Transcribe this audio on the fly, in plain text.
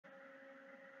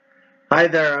Hi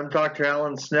there, I'm Dr.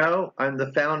 Alan Snow. I'm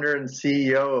the founder and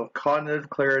CEO of Cognitive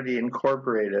Clarity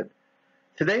Incorporated.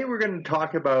 Today we're going to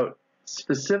talk about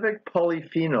specific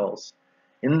polyphenols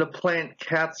in the plant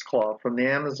cat's claw from the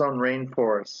Amazon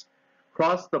rainforest,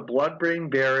 cross the blood-brain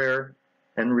barrier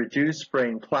and reduce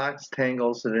brain plaques,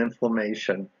 tangles, and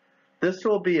inflammation. This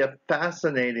will be a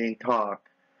fascinating talk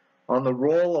on the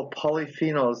role of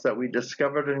polyphenols that we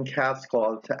discovered in cat's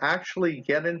claw to actually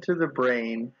get into the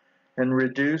brain and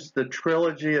reduce the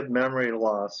trilogy of memory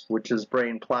loss, which is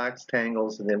brain plaques,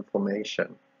 tangles, and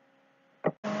inflammation.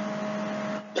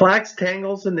 Plaques,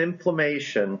 tangles, and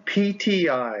inflammation,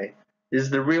 PTI, is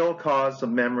the real cause of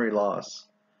memory loss.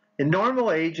 In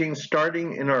normal aging,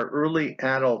 starting in our early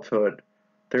adulthood,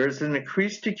 there is an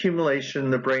increased accumulation in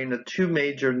the brain of two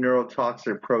major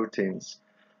neurotoxic proteins.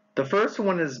 The first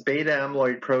one is beta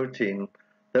amyloid protein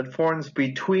that forms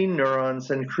between neurons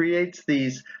and creates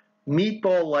these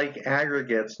meatball-like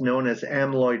aggregates known as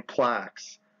amyloid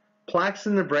plaques. Plaques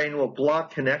in the brain will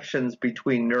block connections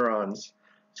between neurons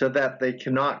so that they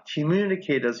cannot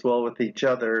communicate as well with each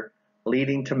other,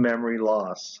 leading to memory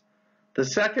loss. The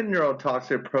second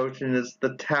neurotoxic protein is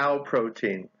the tau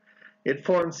protein. It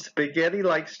forms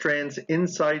spaghetti-like strands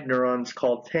inside neurons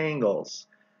called tangles.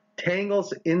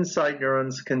 Tangles inside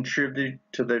neurons contribute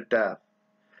to their death.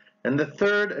 And the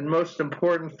third and most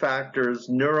important factor is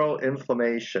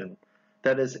neuroinflammation,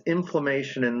 that is,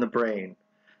 inflammation in the brain.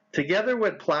 Together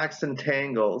with plaques and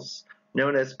tangles,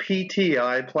 known as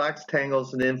PTI, plaques,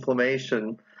 tangles, and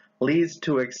inflammation, leads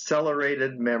to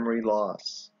accelerated memory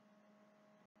loss.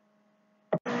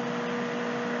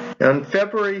 On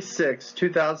February 6,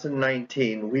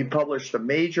 2019, we published a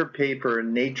major paper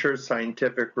in Nature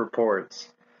Scientific Reports,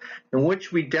 in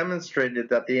which we demonstrated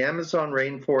that the Amazon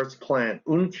rainforest plant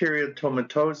Uncaria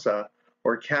tomatosa,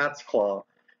 or cat's claw,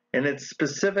 and its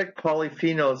specific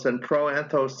polyphenols and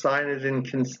proanthocyanidin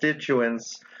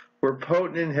constituents were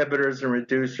potent inhibitors and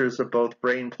reducers of both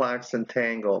brain plaques and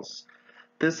tangles.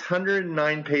 This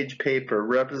 109-page paper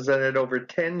represented over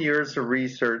 10 years of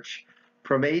research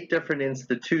from 8 different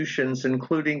institutions,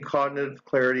 including Cognitive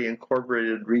Clarity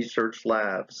Incorporated research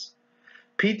labs.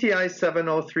 PTI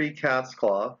 703 cat's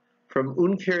claw from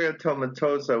Uncaria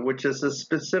tomatosa, which is a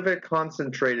specific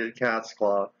concentrated cat's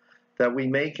claw that we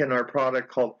make in our product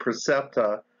called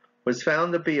Percepta, was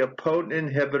found to be a potent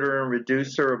inhibitor and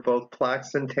reducer of both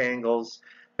plaques and tangles,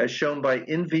 as shown by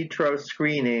in vitro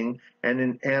screening and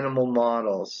in animal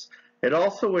models. It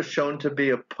also was shown to be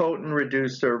a potent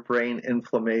reducer of brain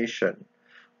inflammation.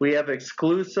 We have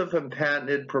exclusive and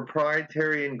patented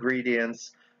proprietary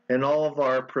ingredients in all of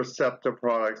our Percepta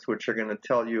products, which I'm going to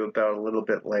tell you about a little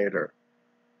bit later.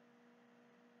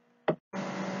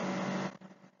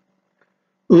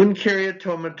 Uncaria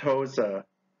tomatosa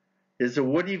is a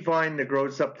woody vine that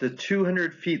grows up to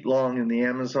 200 feet long in the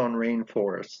Amazon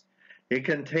rainforest. It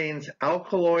contains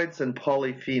alkaloids and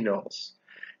polyphenols.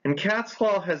 And cat's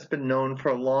claw has been known for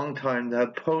a long time to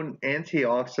have potent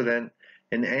antioxidant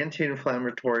and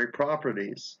anti-inflammatory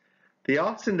properties. The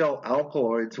oxidant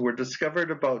alkaloids were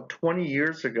discovered about 20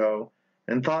 years ago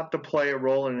and thought to play a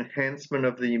role in enhancement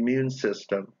of the immune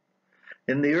system.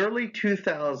 In the early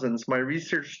 2000s, my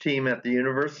research team at the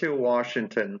University of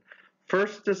Washington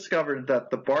first discovered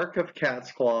that the bark of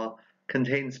cat's claw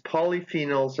contains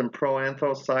polyphenols and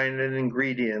proanthocyanidin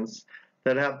ingredients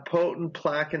that have potent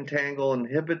plaque and tangle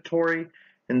inhibitory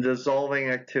and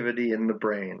dissolving activity in the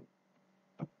brain.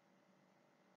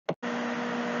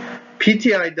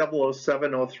 PTI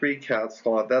 00703 cat's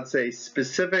claw, that's a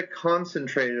specific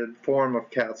concentrated form of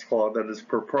cat's claw that is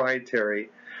proprietary,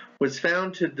 was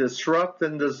found to disrupt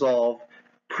and dissolve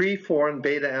preformed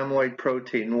beta amyloid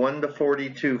protein 1 to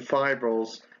 42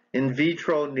 fibrils in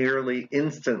vitro nearly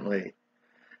instantly.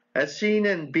 As seen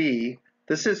in B,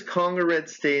 this is Conga red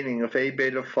staining of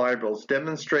A-beta fibrils,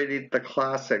 demonstrating the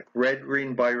classic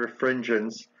red-green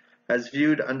birefringence as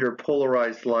viewed under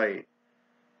polarized light.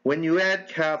 When you add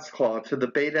cat's claw to the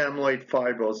beta amyloid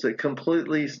fibrils, it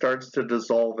completely starts to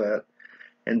dissolve it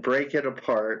and break it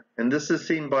apart, and this is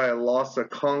seen by a loss of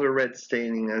Conga red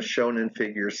staining as shown in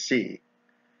figure C.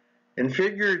 In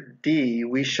figure D,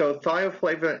 we show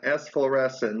thioflavin S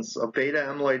fluorescence of beta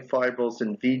amyloid fibrils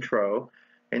in vitro,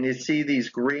 and you see these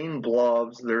green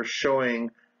blobs that are showing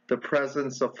the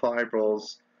presence of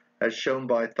fibrils as shown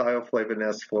by thioflavin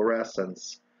S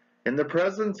fluorescence. In the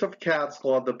presence of cat's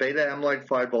claw, the beta amyloid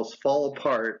fibrils fall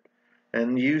apart,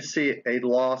 and you see a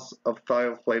loss of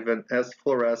thioflavin S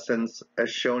fluorescence as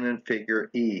shown in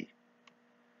figure E.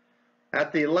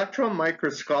 At the electron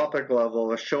microscopic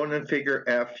level, as shown in figure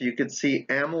F, you can see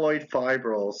amyloid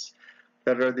fibrils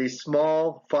that are these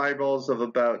small fibrils of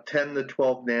about 10 to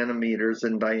 12 nanometers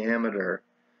in diameter.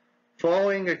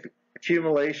 Following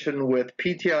accumulation with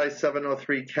PTI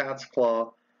 703 cat's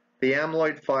claw, the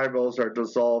amyloid fibrils are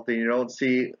dissolved and you don't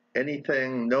see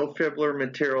anything, no fibrillar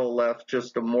material left,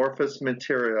 just amorphous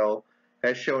material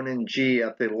as shown in G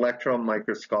at the electron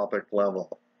microscopic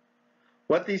level.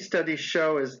 What these studies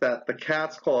show is that the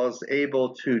cat's claw is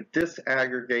able to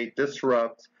disaggregate,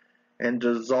 disrupt, and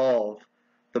dissolve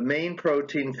the main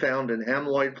protein found in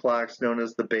amyloid plaques known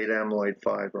as the beta amyloid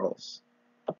fibrils.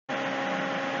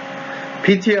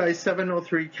 PTI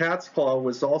 703 cat's claw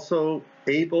was also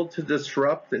able to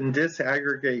disrupt and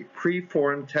disaggregate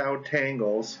preformed tau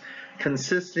tangles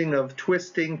consisting of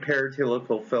twisting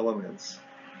parahelical filaments.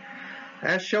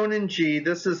 As shown in G,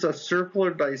 this is a circular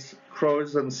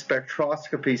dichroism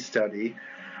spectroscopy study.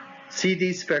 CD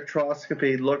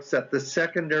spectroscopy looks at the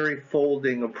secondary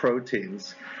folding of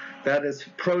proteins. That is,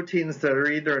 proteins that are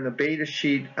either in a beta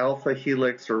sheet, alpha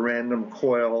helix, or random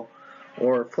coil,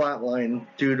 or flatline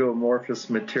due to amorphous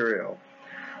material.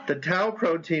 The tau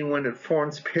protein, when it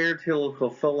forms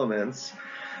parahelical filaments,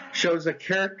 shows a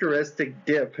characteristic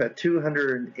dip at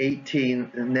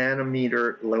 218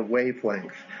 nanometer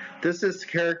wavelength. This is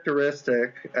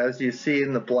characteristic, as you see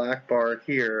in the black bar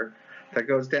here, that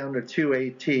goes down to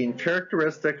 218,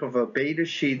 characteristic of a beta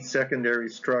sheet secondary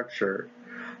structure.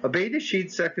 A beta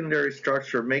sheet secondary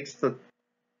structure makes the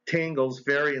tangles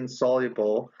very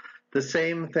insoluble. The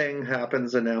same thing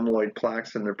happens in amyloid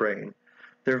plaques in the brain.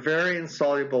 They're very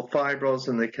insoluble fibrils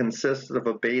and they consist of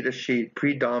a beta sheet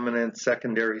predominant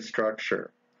secondary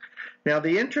structure. Now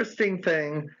the interesting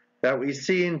thing that we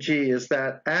see in G is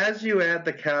that as you add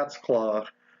the cat's claw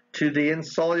to the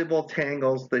insoluble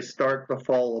tangles, they start to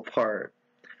fall apart.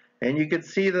 And you can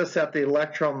see this at the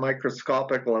electron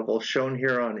microscopic level shown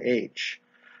here on H.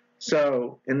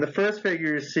 So in the first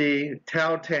figure you see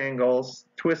tau tangles,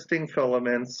 twisting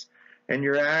filaments, and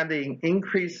you're adding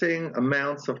increasing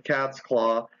amounts of cat's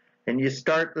claw, and you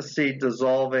start to see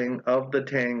dissolving of the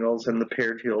tangles and the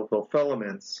parahelical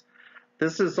filaments.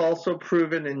 This is also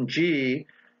proven in G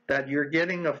that you're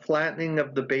getting a flattening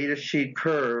of the beta sheet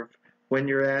curve when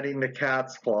you're adding the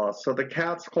cat's claw. So the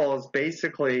cat's claw is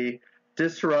basically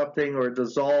disrupting or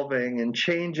dissolving and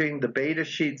changing the beta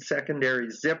sheet secondary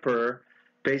zipper,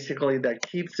 basically that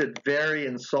keeps it very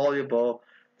insoluble,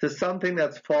 to something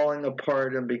that's falling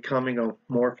apart and becoming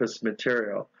amorphous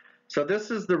material. So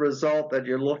this is the result that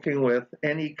you're looking with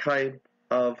any type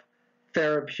of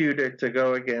therapeutic to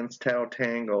go against tau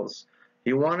tangles.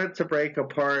 You want it to break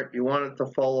apart, you want it to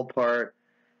fall apart,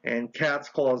 and cat's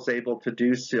claw is able to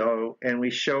do so, and we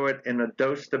show it in a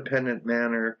dose-dependent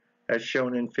manner as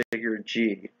shown in figure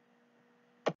G.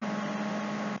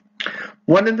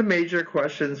 One of the major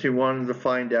questions we wanted to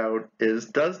find out is,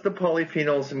 does the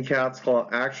polyphenols in cat's claw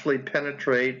actually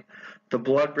penetrate the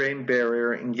blood-brain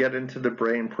barrier and get into the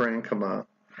brain parenchyma?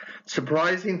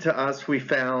 Surprising to us, we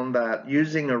found that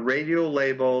using a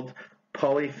radio-labeled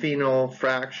polyphenol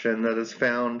fraction that is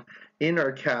found in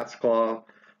our cat's claw,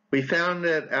 we found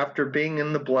it after being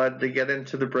in the blood to get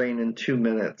into the brain in 2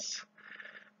 minutes.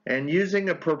 And using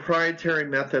a proprietary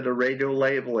method of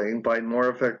radio-labeling by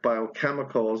Moravec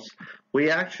Biochemicals, we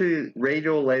actually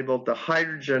radio-labeled the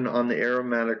hydrogen on the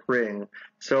aromatic ring.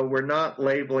 So we're not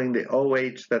labeling the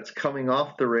OH that's coming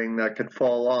off the ring that could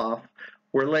fall off.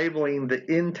 We're labeling the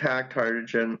intact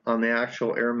hydrogen on the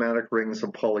actual aromatic rings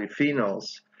of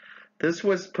polyphenols. This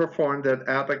was performed at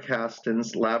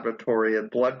Abacaston's laboratory at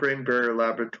Blood-Brain Barrier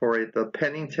Laboratory at the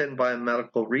Pennington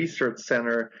Biomedical Research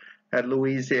Center at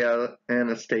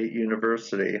Louisiana State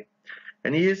University.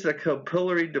 And he used a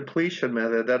capillary depletion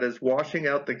method, that is washing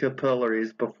out the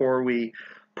capillaries before we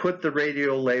put the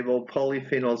radio-labeled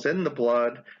polyphenols in the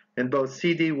blood in both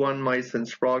CD1 mice and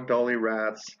Sprague Dawley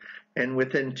rats. And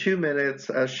within 2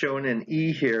 minutes, as shown in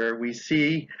E here, we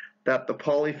see that the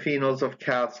polyphenols of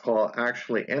cat's claw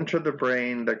actually enter the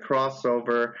brain, they cross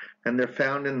over, and they're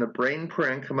found in the brain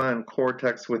parenchyma and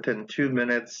cortex within 2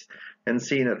 minutes, and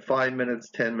seen at 5 minutes,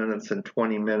 10 minutes, and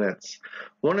 20 minutes.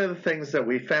 One of the things that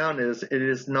we found is it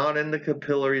is not in the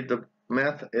capillary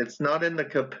it's not in the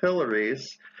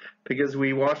capillaries, because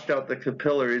we washed out the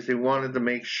capillaries. We wanted to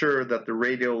make sure that the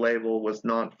radio label was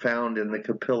not found in the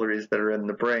capillaries that are in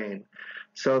the brain.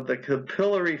 So the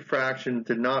capillary fraction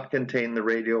did not contain the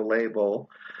radio label.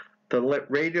 The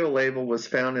radio label was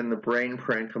found in the brain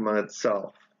parenchyma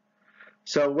itself.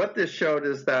 So what this showed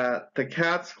is that the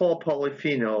cat's claw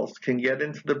polyphenols can get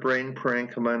into the brain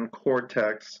parenchyma and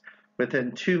cortex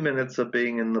within 2 minutes of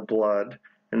being in the blood,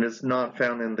 and is not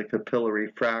found in the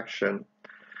capillary fraction.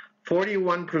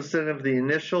 41% of the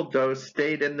initial dose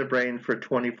stayed in the brain for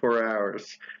 24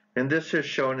 hours. and this is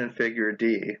shown in figure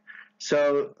D.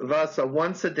 So thus a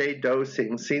once-a-day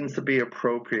dosing seems to be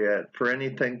appropriate for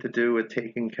anything to do with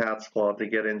taking cat's claw to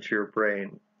get into your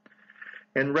brain.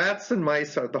 And rats and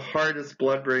mice are the hardest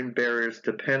blood-brain barriers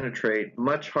to penetrate,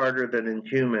 much harder than in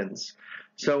humans.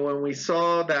 So when we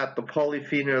saw that the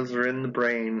polyphenols are in the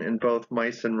brain in both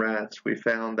mice and rats, we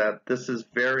found that this is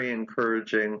very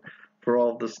encouraging for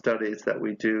all the studies that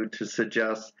we do to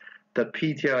suggest that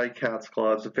PTI cat's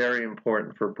claw is very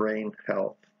important for brain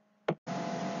health.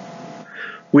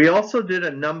 We also did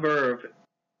a number of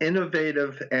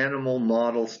innovative animal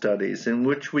model studies in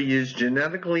which we used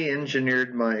genetically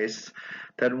engineered mice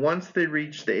that once they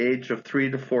reach the age of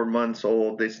 3 to 4 months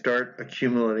old, they start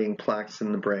accumulating plaques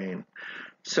in the brain.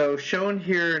 So shown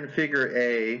here in figure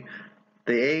A,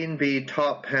 the A and B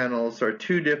top panels are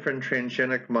two different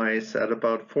transgenic mice at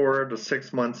about 4 to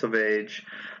 6 months of age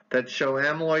that show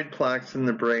amyloid plaques in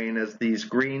the brain as these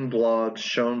green blobs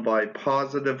shown by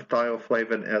positive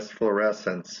thioflavin S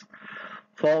fluorescence.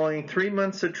 Following 3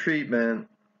 months of treatment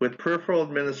with peripheral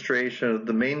administration of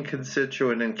the main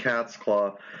constituent in cat's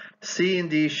claw, C and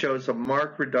D shows a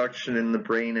marked reduction in the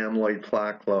brain amyloid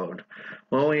plaque load.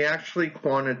 When we actually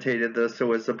quantitated this, it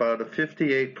was about a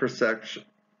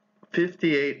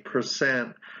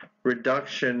 58%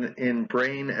 reduction in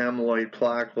brain amyloid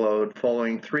plaque load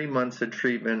following 3 months of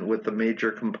treatment with the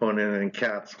major component in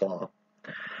cat's claw.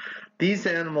 These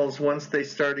animals, once they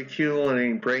start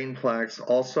accumulating brain plaques,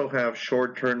 also have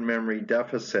short-term memory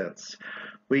deficits.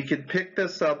 We could pick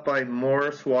this up by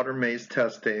Morse water maze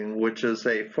testing, which is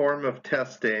a form of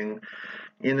testing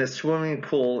in a swimming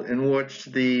pool in which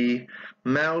the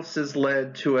mouse is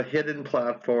led to a hidden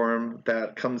platform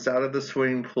that comes out of the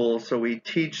swimming pool. So we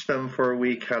teach them for a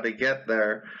week how to get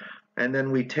there, and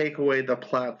then we take away the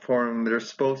platform. They're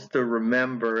supposed to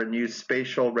remember and use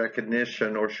spatial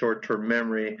recognition or short-term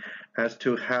memory as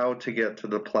to how to get to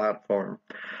the platform.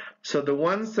 So the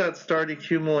ones that start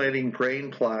accumulating brain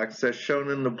plaques, as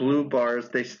shown in the blue bars,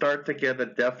 they start to get a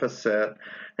deficit,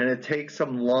 and it takes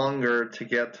them longer to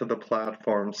get to the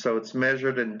platform. So it's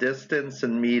measured in distance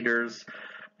and meters,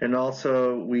 and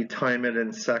also we time it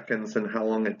in seconds and how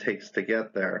long it takes to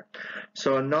get there.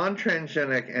 So a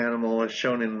non-transgenic animal, as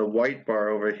shown in the white bar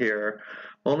over here,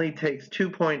 only takes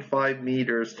 2.5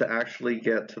 meters to actually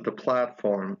get to the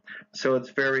platform. So it's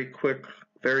very quick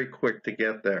to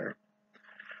get there.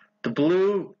 The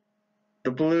blue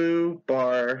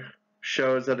bar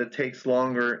shows that it takes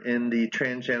longer in the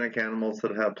transgenic animals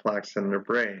that have plaques in their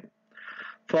brain.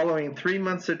 Following 3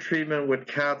 months of treatment with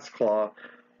cat's claw,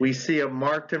 we see a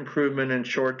marked improvement in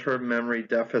short-term memory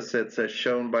deficits as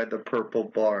shown by the purple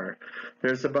bar.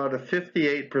 There's about a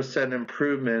 58%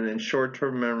 improvement in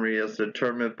short-term memory as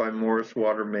determined by Morse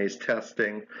water maze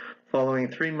testing following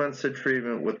 3 months of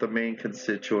treatment with the main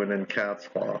constituent in cat's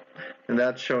claw, and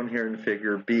that's shown here in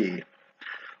figure B.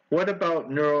 What about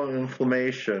neural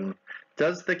inflammation?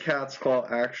 Does the cat's claw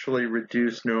actually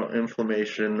reduce neural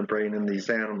inflammation in the brain in these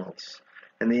animals?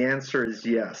 And the answer is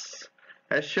yes.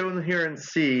 As shown here in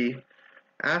C,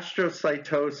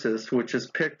 astrocytosis, which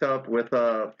is picked up with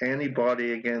an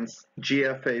antibody against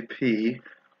GFAP,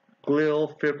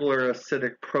 glial fibrillar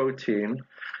acidic protein.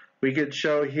 We could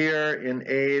show here in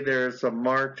A there's a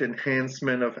marked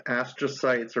enhancement of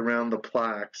astrocytes around the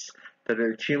plaques that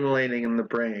are accumulating in the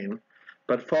brain.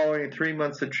 But following 3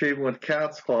 months of treatment with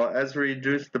cat's claw, as we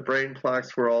reduced the brain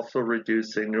plaques, we're also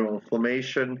reducing neural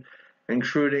inflammation,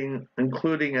 including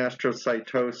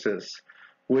astrocytosis,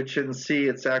 which in C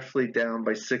it's actually down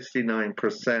by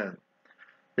 69%.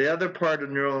 The other part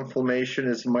of neural inflammation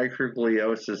is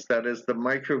microgliosis. That is, the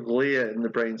microglia in the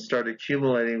brain start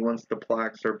accumulating once the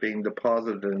plaques are being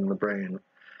deposited in the brain.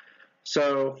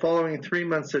 So following 3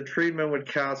 months of treatment with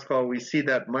cat's claw, we see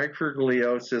that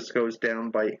microgliosis goes down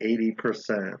by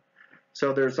 80%.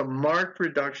 So there's a marked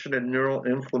reduction in neural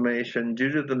inflammation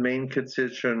due to the main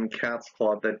constituent in cat's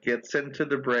claw that gets into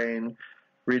the brain,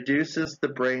 reduces the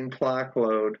brain plaque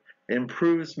load,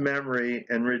 improves memory,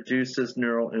 and reduces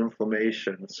neural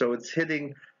inflammation. So it's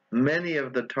hitting many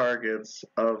of the targets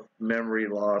of memory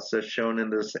loss as shown in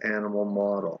this animal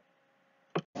model.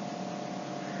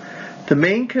 The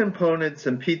main components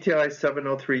in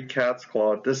PTI-703 cat's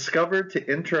claw discovered to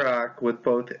interact with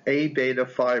both A-beta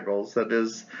fibrils, that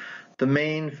is, the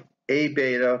main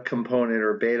A-beta component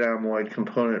or beta amyloid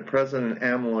component present in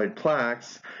amyloid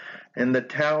plaques, and the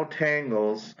tau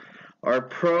tangles are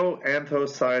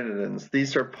proanthocyanidins.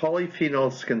 These are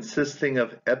polyphenols consisting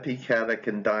of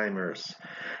epicatechin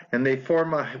and they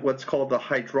form what's called a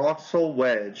hydroxyl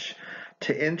wedge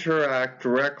to interact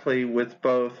directly with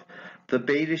both the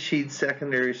beta sheet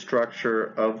secondary structure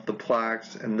of the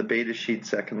plaques and the beta sheet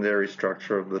secondary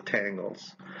structure of the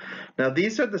tangles. Now,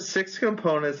 these are the 6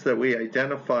 components that we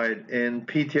identified in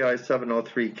PTI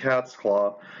 703 cat's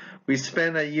claw. We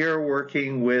spent a year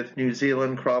working with New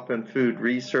Zealand Crop and Food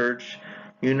Research,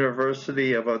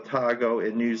 University of Otago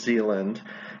in New Zealand,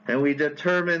 and we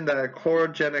determined that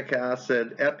chlorogenic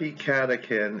acid,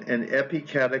 epicatechin, and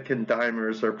epicatechin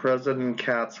dimers are present in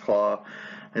cat's claw,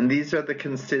 and these are the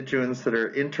constituents that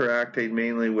are interacting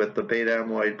mainly with the beta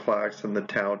amyloid plaques and the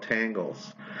tau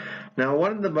tangles. Now,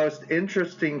 one of the most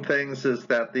interesting things is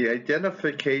that the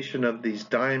identification of these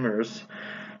dimers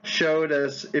showed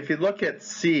us, if you look at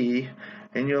C,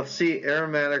 and you'll see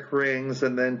aromatic rings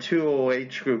and then 2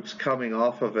 OH groups coming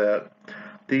off of it.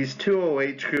 These 2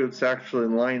 OH groups actually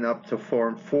line up to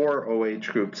form 4 OH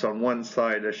groups on one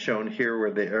side, as shown here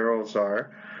where the arrows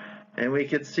are. And we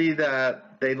can see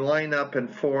that they line up and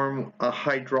form a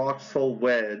hydroxyl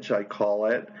wedge, I call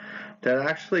it, that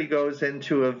actually goes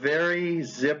into a very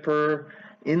zipper,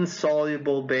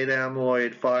 insoluble beta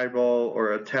amyloid fibril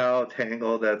or a tau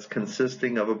tangle that's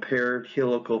consisting of a paired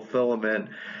helical filament,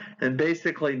 and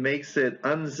basically makes it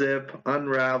unzip,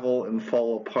 unravel, and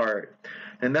fall apart.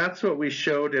 And that's what we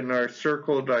showed in our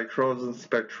circle dicrosin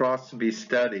spectroscopy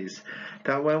studies,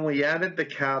 that when we added the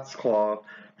cat's claw,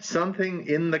 something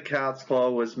in the cat's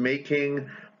claw was making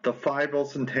the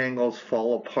fibrils and tangles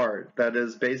fall apart. That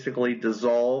is, basically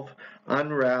dissolve,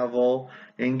 unravel,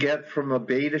 and get from a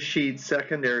beta sheet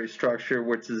secondary structure,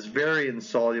 which is very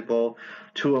insoluble,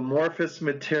 to amorphous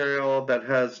material that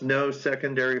has no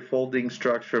secondary folding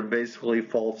structure and basically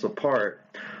falls apart.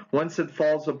 Once it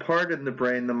falls apart in the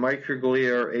brain, the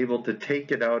microglia are able to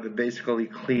take it out and basically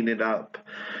clean it up.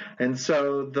 And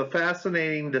so the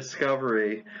fascinating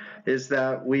discovery is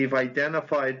that we've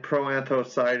identified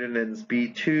proanthocyanidins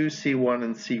B2, C1,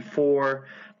 and C4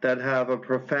 that have a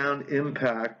profound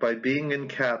impact by being in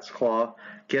cat's claw,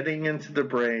 getting into the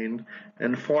brain,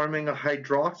 and forming a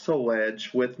hydroxyl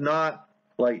wedge with not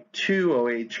like 2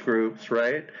 OH groups,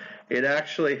 right? It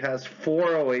actually has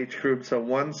 4 OH groups on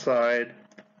one side,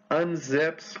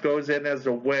 unzips, goes in as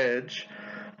a wedge,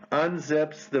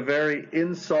 unzips the very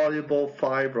insoluble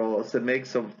fibrils and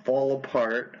makes them fall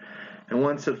apart. And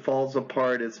once it falls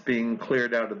apart, it's being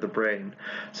cleared out of the brain.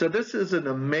 So this is an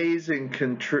amazing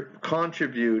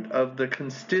contribute of the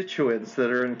constituents that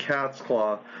are in cat's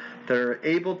claw that are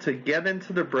able to get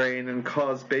into the brain and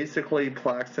cause basically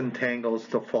plaques and tangles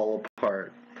to fall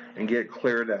apart and get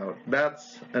cleared out.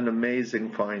 That's an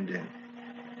amazing finding.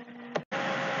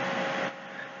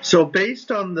 So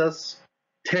based on this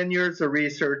 10 years of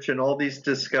research and all these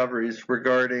discoveries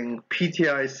regarding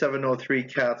PTI 703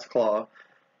 cat's claw,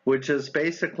 which is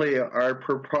basically our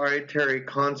proprietary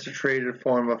concentrated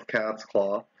form of cat's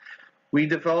claw, we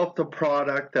developed a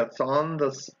product that's on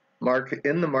the market,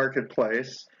 in the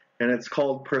marketplace, and it's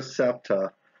called Percepta.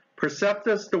 Percepta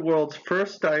is the world's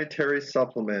first dietary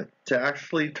supplement to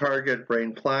actually target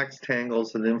brain plaques,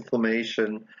 tangles, and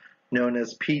inflammation, known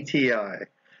as PTI.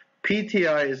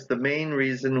 PTI is the main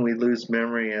reason we lose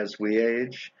memory as we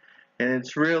age, and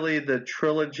it's really the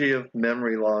trilogy of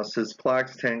memory losses: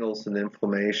 plaques, tangles, and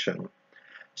inflammation.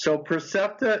 So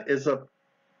Percepta is a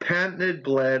patented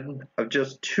blend of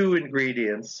just 2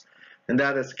 ingredients, and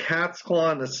that is cat's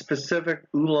claw and a specific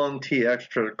oolong tea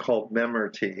extract called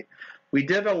memmer tea. We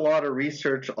did a lot of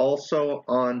research also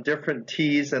on different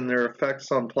teas and their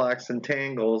effects on plaques and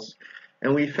tangles,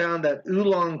 and we found that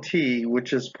oolong tea,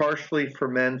 which is partially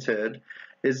fermented,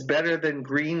 is better than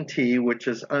green tea, which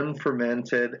is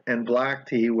unfermented, and black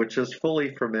tea, which is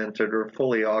fully fermented or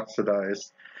fully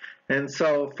oxidized. And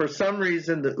so for some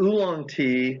reason, the oolong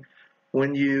tea,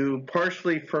 when you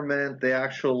partially ferment the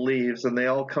actual leaves, and they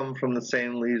all come from the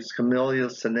same leaves, Camellia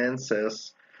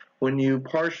sinensis, when you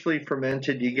partially ferment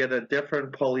it, you get a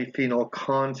different polyphenol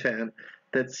content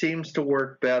that seems to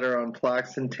work better on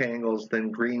plaques and tangles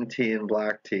than green tea and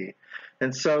black tea.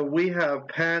 And so we have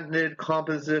patented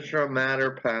composition of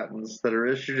matter patents that are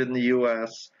issued in the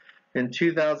US in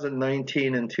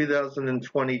 2019 and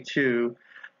 2022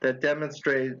 that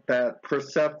demonstrate that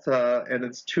Percepta and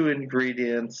its 2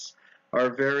 ingredients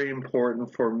are very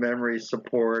important for memory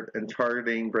support and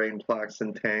targeting brain plaques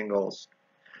and tangles.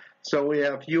 So we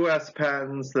have US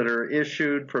patents that are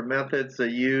issued for methods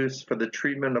of use for the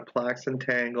treatment of plaques and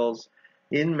tangles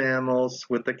in mammals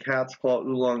with the cat's claw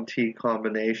oolong tea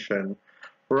combination.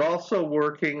 We're also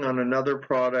working on another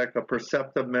product, a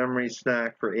Percepta memory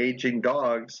snack for aging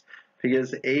dogs,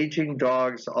 because aging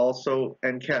dogs also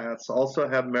and cats also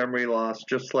have memory loss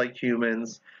just like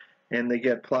humans, and they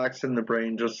get plaques in the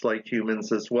brain just like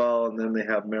humans as well, and then they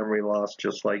have memory loss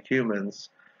just like humans.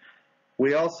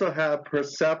 We also have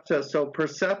Percepta. So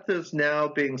Percepta is now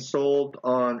being sold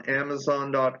on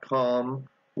Amazon.com,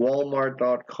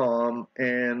 Walmart.com,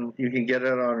 and you can get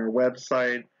it on our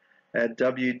website at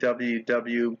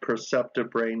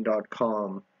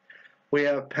www.perceptabrain.com. We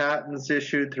have patents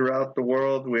issued throughout the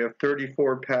world. We have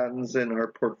 34 patents in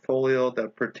our portfolio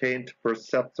that pertain to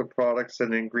Percepta products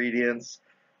and ingredients,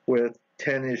 with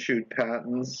 10 issued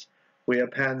patents. We have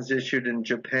patents issued in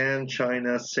Japan,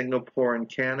 China, Singapore, and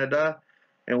Canada.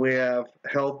 And we have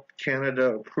Health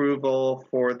Canada approval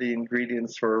for the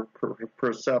ingredients for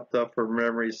Percepta for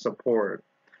memory support.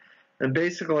 And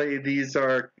basically, these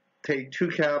are take 2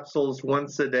 capsules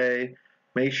once a day,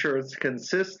 make sure it's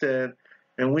consistent,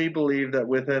 and we believe that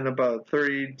within about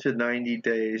 30 to 90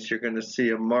 days, you're going to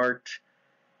see a marked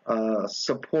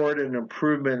support and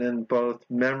improvement in both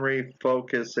memory,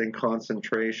 focus, and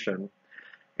concentration.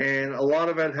 And a lot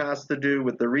of it has to do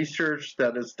with the research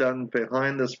that is done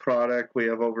behind this product. We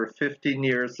have over 15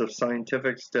 years of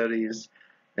scientific studies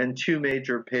and 2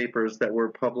 major papers that were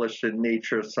published in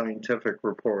Nature Scientific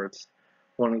Reports,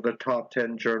 one of the top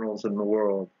 10 journals in the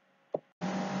world.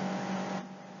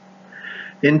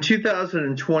 In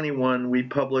 2021, we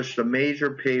published a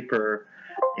major paper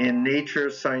in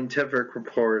Nature Scientific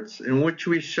Reports in which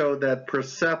we showed that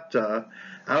Percepta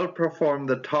outperformed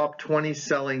the top 20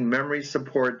 selling memory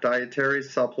support dietary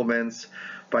supplements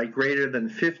by greater than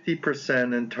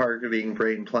 50% in targeting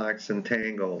brain plaques and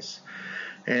tangles.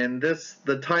 And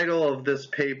the title of this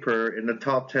paper in the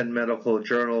top 10 medical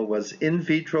journal was In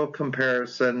Vitro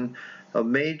Comparison of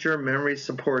Major Memory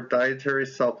Support Dietary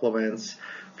Supplements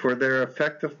for their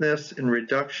effectiveness in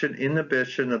reduction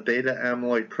inhibition of beta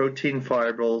amyloid protein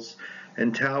fibrils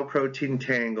and tau protein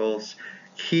tangles,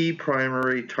 key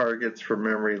primary targets for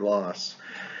memory loss.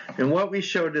 And what we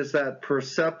showed is that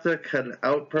Percepta could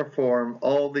outperform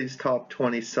all these top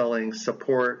 20 selling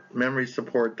memory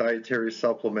support dietary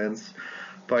supplements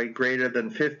by greater than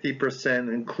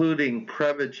 50%, including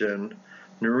Prevagen,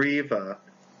 Neuriva,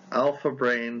 Alpha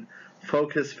Brain,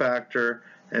 Focus Factor,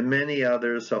 and many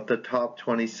others of the top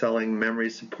 20 selling memory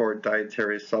support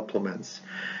dietary supplements.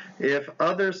 If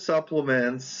other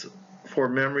supplements for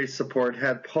memory support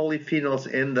had polyphenols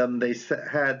in them, they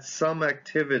had some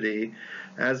activity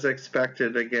as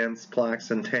expected against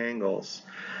plaques and tangles.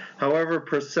 However,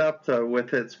 Percepta,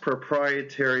 with its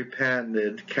proprietary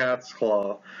patented cat's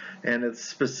claw and its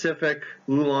specific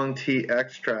oolong tea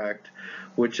extract,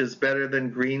 which is better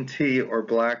than green tea or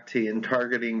black tea in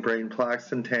targeting brain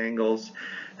plaques and tangles,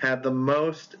 had the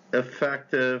most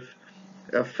effective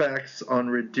effects on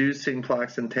reducing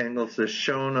plaques and tangles as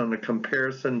shown on a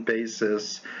comparison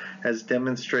basis as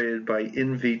demonstrated by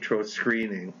in vitro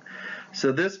screening.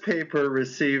 So this paper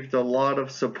received a lot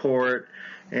of support,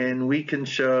 and we can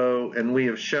show, and we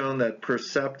have shown, that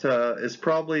Percepta is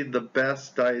probably the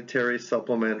best dietary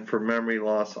supplement for memory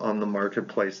loss on the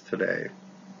marketplace today.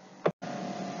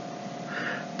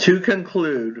 To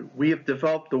conclude, we have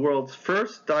developed the world's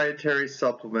first dietary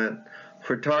supplement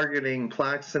for targeting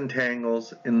plaques and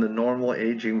tangles in the normal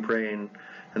aging brain,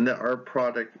 and that our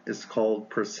product is called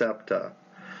Percepta.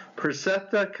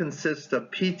 Percepta consists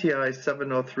of PTI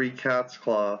 703 cat's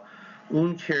claw,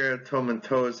 Uncaria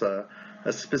tomentosa,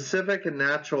 a specific and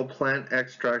natural plant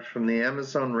extract from the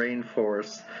Amazon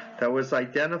rainforest that was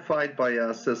identified by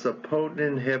us as a potent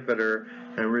inhibitor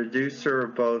and reducer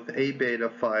of both A-beta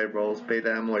fibrils, beta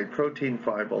amyloid protein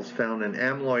fibrils found in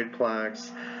amyloid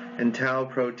plaques, and tau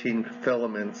protein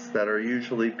filaments that are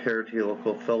usually paired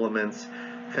helical filaments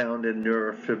found in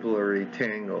neurofibrillary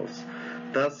tangles.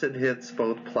 Thus, it hits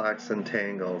both plaques and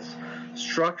tangles.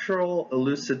 Structural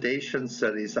elucidation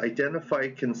studies identify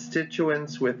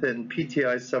constituents within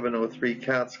PTI 703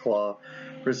 cat's claw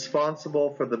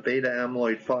responsible for the beta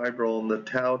amyloid fibril and the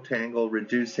tau tangle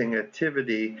reducing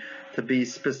activity to be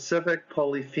specific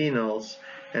polyphenols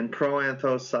and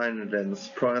proanthocyanidins.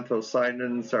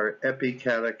 Proanthocyanidins are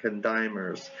epicatechin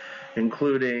dimers,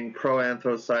 including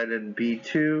proanthocyanidin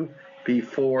B2,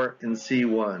 B4, and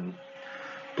C1.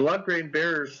 Blood-brain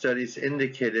barrier studies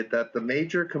indicated that the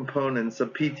major components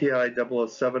of PTI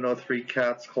 703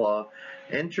 cat's claw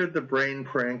entered the brain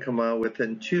parenchyma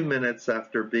within 2 minutes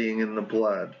after being in the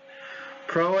blood.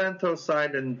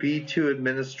 Proanthocyanidin B2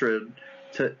 administered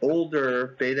to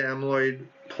older beta amyloid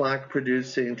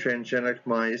plaque-producing transgenic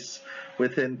mice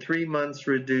within 3 months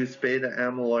reduced beta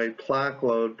amyloid plaque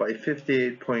load by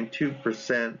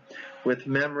 58.2%, with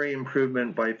memory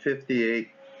improvement by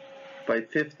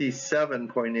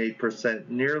 57.8%,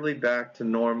 nearly back to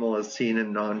normal as seen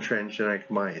in non-transgenic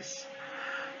mice.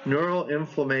 Neural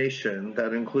inflammation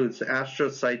that includes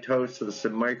astrocytosis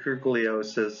and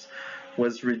microgliosis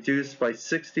was reduced by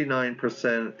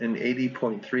 69% and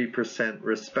 80.3%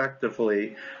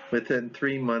 respectively within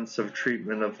 3 months of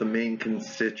treatment of the main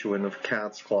constituent of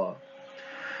cat's claw.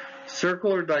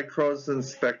 Circular dichrosine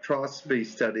spectroscopy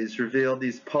studies revealed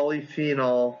these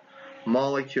polyphenol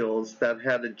molecules that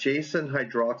had adjacent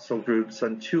hydroxyl groups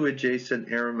on 2 adjacent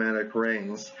aromatic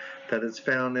rings that is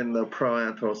found in the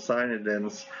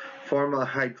proanthocyanidins form a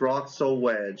hydroxyl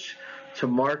wedge to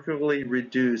markedly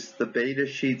reduce the beta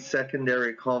sheet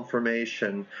secondary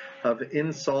conformation of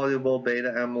insoluble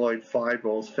beta amyloid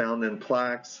fibrils found in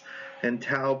plaques and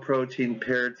tau protein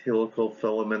paired helical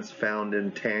filaments found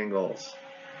in tangles.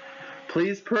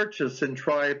 Please purchase and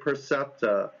try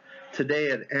Percepta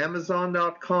today at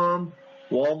Amazon.com,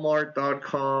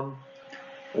 Walmart.com,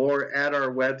 or at our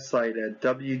website at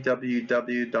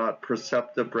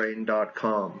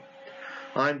www.perceptabrain.com.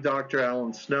 I'm Dr.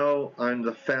 Alan Snow. I'm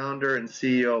the founder and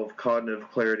CEO of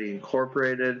Cognitive Clarity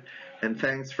Incorporated, and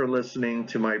thanks for listening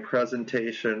to my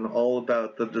presentation all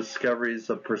about the discoveries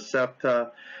of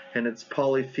Percepta and its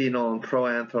polyphenol and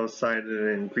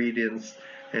proanthocyanidin ingredients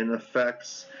and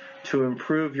effects to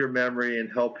improve your memory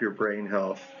and help your brain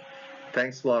health.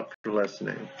 Thanks a lot for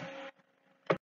listening.